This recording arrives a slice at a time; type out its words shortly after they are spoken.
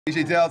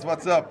DJ Dells,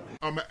 what's up?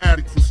 I'm an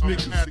addict for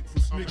sneakers.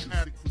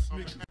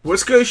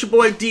 What's good? It's your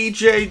boy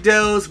DJ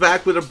Dells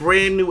back with a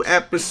brand new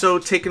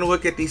episode, taking a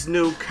look at these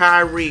new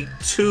Kyrie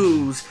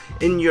 2s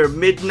in your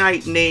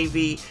Midnight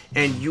Navy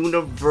and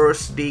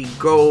University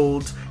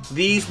Gold.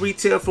 These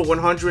retail for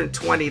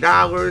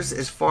 $120.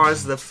 As far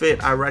as the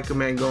fit, I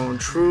recommend going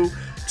true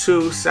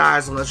 2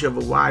 size. Unless you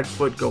have a wide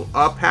foot, go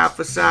up half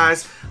a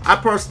size. I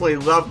personally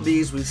love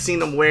these. We've seen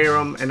them wear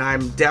them, and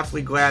I'm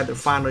definitely glad they're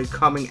finally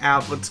coming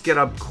out. Let's get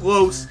up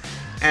close.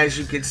 As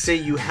you can see,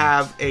 you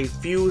have a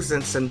fused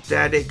and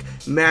synthetic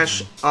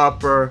mesh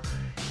upper,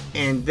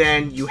 and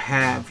then you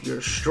have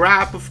your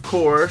strap, of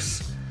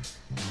course,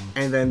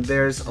 and then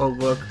there's a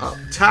look up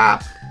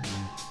top,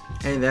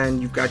 and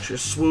then you've got your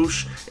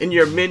swoosh in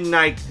your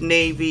Midnight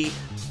Navy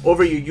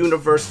over your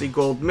University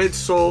Gold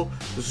midsole.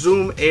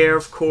 Zoom Air,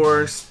 of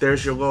course.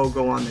 There's your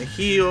logo on the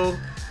heel.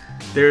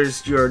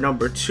 There's your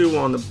number 2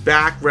 on the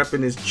back,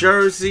 repping his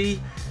jersey.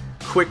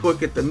 Quick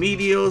look at the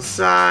medial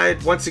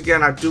side. Once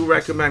again, I do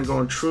recommend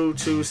going true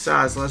 2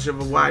 size. Unless you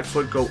have a wide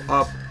foot, go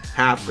up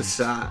half a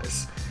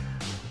size.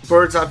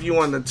 Bird's eye view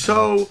on the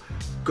toe.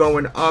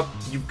 Going up,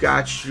 you've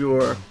got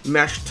your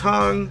mesh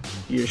tongue,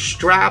 your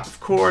strap, of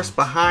course,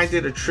 behind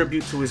it, a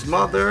tribute to his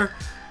mother.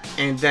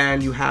 And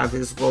then you have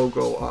his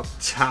logo up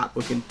top,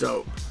 looking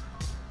dope.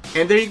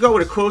 And there you go,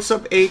 with a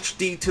close-up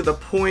HD to the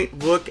point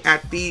look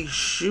at these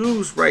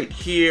shoes right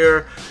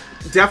here.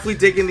 Definitely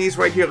digging these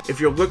right here.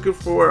 If you're looking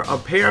for a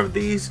pair of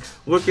these,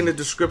 look in the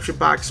description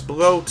box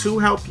below to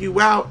help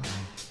you out.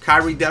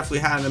 Kyrie definitely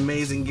had an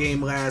amazing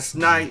game last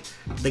night.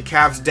 The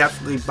CAVS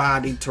definitely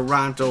bodied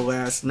Toronto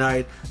last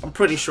night. I'm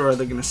pretty sure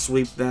they're going to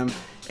sweep them.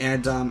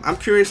 And I'm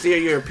curious to hear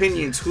your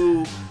opinions.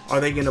 Who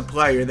are they going to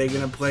play? Are they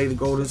going to play the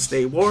Golden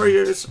State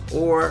Warriors,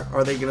 or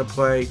are they going to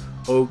play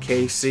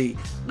OKC?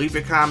 Leave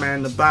your comment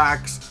in the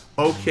box,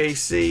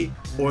 OKC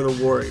or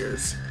the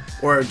Warriors.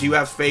 Or do you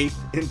have faith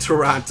in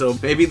Toronto?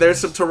 Maybe there's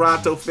some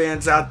Toronto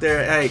fans out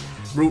there. Hey,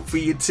 root for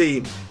your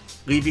team.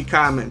 Leave your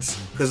comments,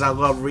 because I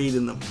love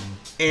reading them.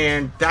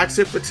 And that's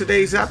it for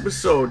today's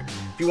episode.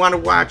 If you want to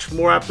watch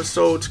more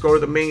episodes, go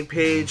to the main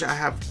page. I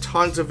have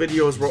tons of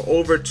videos. We're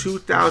over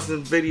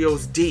 2,000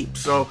 videos deep.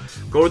 So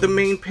go to the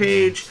main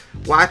page,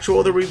 watch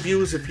all the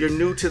reviews. If you're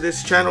new to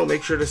this channel,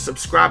 make sure to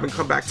subscribe and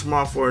come back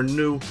tomorrow for a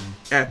new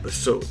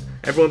episode.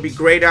 Everyone be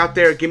great out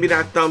there. Give me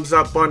that thumbs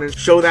up button and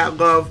show that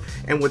love.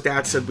 And with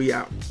that said, we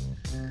out.